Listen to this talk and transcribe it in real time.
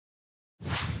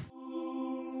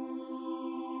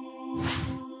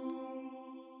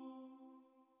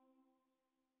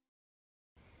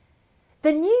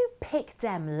The new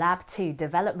PICDEM Lab 2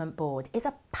 development board is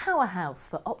a powerhouse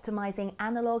for optimizing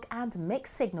analog and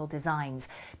mixed signal designs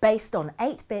based on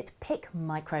 8-bit PIC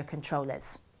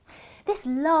microcontrollers. This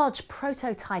large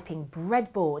prototyping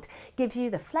breadboard gives you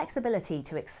the flexibility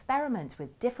to experiment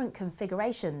with different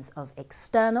configurations of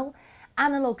external,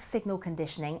 analog signal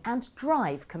conditioning and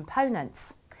drive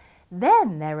components.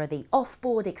 Then there are the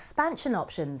off-board expansion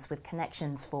options with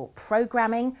connections for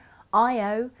programming,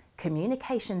 I/O,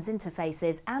 communications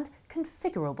interfaces and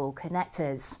configurable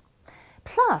connectors.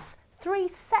 Plus, 3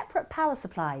 separate power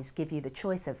supplies give you the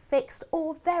choice of fixed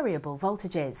or variable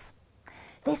voltages.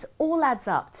 This all adds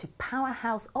up to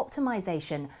Powerhouse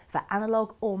optimization for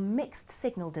analog or mixed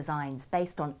signal designs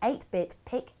based on 8-bit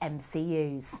PIC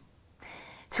MCUs.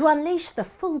 To unleash the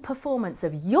full performance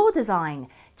of your design,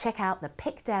 check out the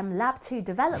PICDEM Lab 2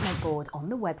 development board on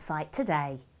the website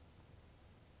today.